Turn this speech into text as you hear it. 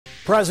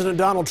President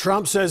Donald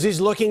Trump says he's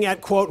looking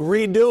at, quote,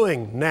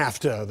 redoing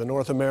NAFTA, the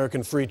North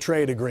American Free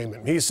Trade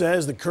Agreement. He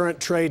says the current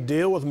trade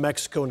deal with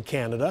Mexico and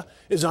Canada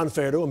is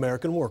unfair to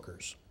American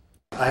workers.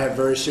 I have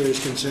very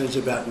serious concerns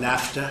about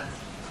NAFTA.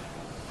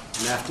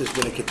 NAFTA has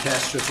been a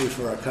catastrophe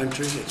for our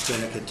country. It's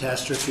been a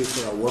catastrophe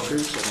for our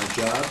workers and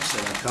our jobs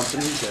and our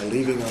companies that are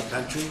leaving our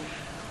country.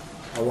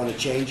 I want to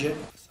change it.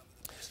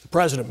 The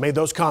president made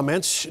those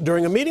comments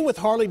during a meeting with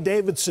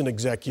Harley-Davidson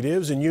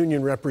executives and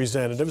union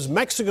representatives.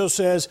 Mexico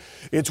says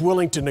it's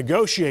willing to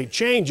negotiate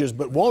changes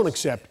but won't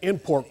accept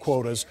import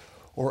quotas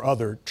or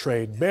other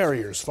trade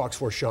barriers. Fox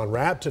 4's Sean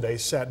Rabb today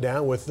sat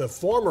down with the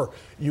former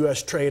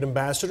U.S. Trade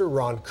Ambassador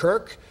Ron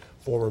Kirk,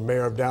 former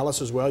mayor of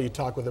Dallas as well. You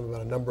talked with him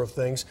about a number of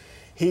things.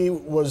 He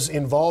was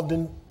involved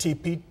in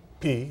TPP,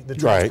 the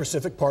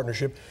Trans-Pacific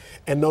Partnership,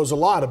 and knows a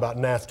lot about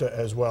NAFTA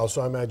as well.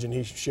 So I imagine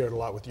he shared a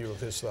lot with you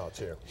of his thoughts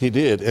here. He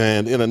did.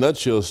 And in a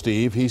nutshell,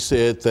 Steve, he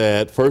said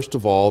that, first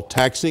of all,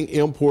 taxing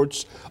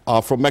imports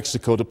from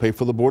Mexico to pay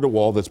for the border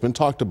wall that's been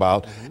talked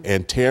about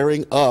and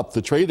tearing up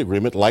the trade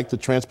agreement like the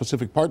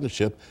Trans-Pacific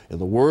Partnership, in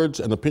the words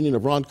and opinion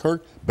of Ron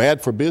Kirk,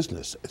 bad for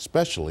business,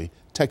 especially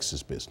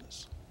Texas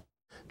business.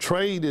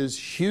 Trade is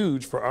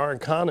huge for our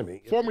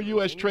economy. Former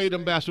U.S. Trade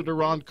Ambassador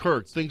Ron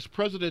Kirk thinks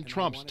President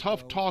Trump's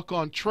tough talk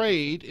on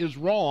trade is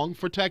wrong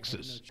for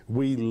Texas.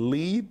 We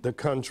lead the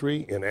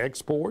country in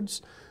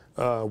exports.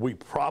 We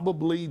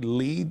probably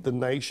lead the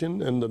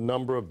nation in the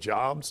number of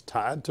jobs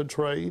tied to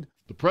trade.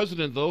 The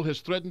president, though, has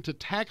threatened to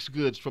tax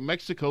goods from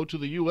Mexico to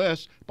the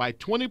U.S. by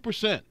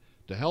 20%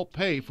 to help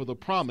pay for the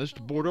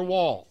promised border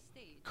wall.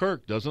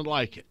 Kirk doesn't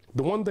like it.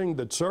 The one thing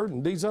that's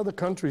certain, these other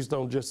countries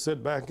don't just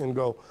sit back and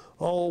go,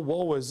 oh,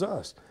 woe is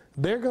us.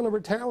 They're going to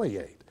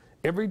retaliate.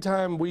 Every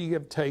time we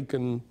have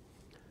taken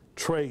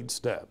trade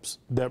steps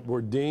that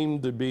were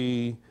deemed to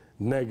be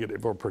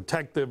negative or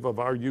protective of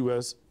our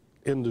U.S.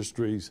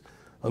 industries,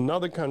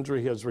 another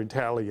country has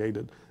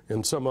retaliated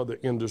and some other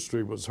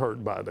industry was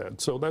hurt by that.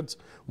 So that's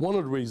one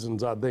of the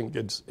reasons I think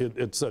it's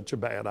such a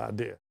bad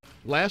idea.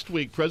 Last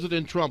week,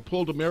 President Trump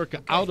pulled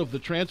America out of the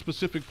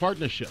Trans-Pacific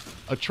Partnership,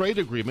 a trade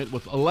agreement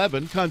with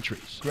 11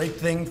 countries. Great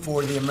thing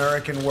for the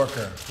American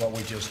worker, what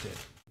we just did.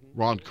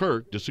 Ron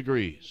Kirk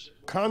disagrees.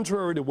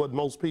 Contrary to what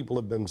most people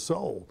have been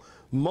sold,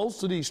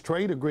 most of these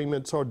trade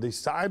agreements are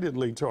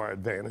decidedly to our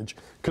advantage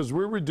because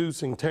we're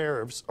reducing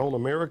tariffs on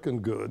American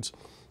goods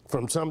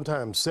from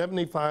sometimes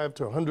 75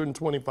 to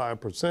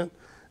 125%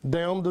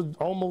 down to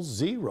almost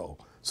zero.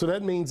 So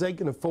that means they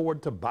can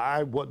afford to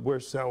buy what we're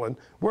selling.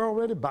 We're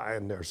already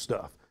buying their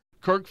stuff.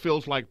 Kirk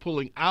feels like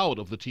pulling out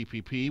of the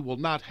TPP will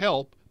not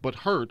help but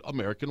hurt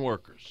American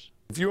workers.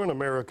 If you're an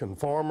American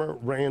farmer,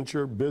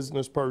 rancher,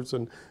 business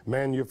person,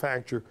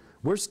 manufacturer,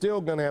 we're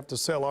still going to have to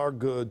sell our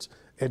goods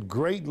at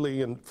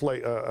greatly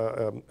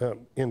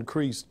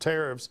increased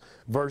tariffs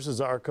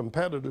versus our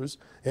competitors.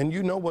 And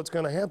you know what's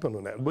going to happen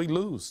on that. We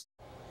lose.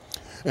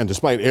 And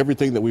despite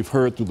everything that we've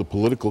heard through the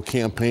political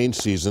campaign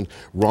season,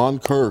 Ron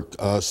Kirk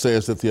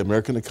says that the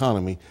American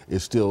economy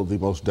is still the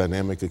most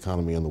dynamic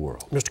economy in the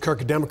world. Mr.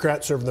 Kirk, a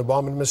Democrat serving the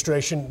Obama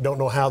administration, don't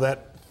know how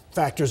that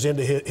factors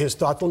into his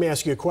thoughts. Let me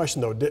ask you a question,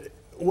 though.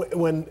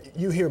 When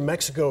you hear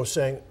Mexico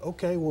saying,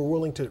 okay, we're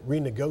willing to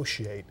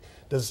renegotiate,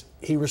 does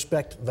he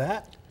respect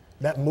that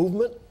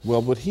movement?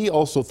 Well, but he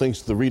also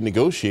thinks the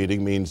renegotiating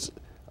means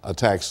a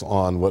tax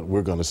on what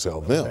we're going to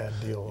sell them. Bad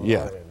deal.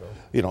 Yeah.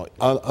 You know,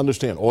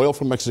 understand, oil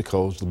from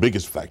Mexico is the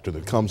biggest factor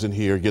that comes in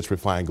here, gets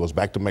refined, goes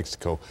back to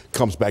Mexico,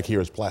 comes back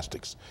here as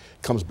plastics,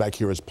 comes back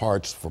here as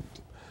parts for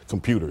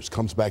computers,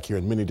 comes back here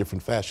in many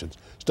different fashions.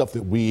 Stuff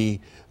that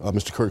we,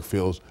 Mr. Kirk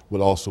feels,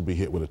 would also be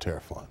hit with a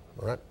tariff on.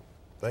 All right.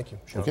 Thank you.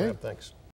 Sean Okay. Rabb, thanks.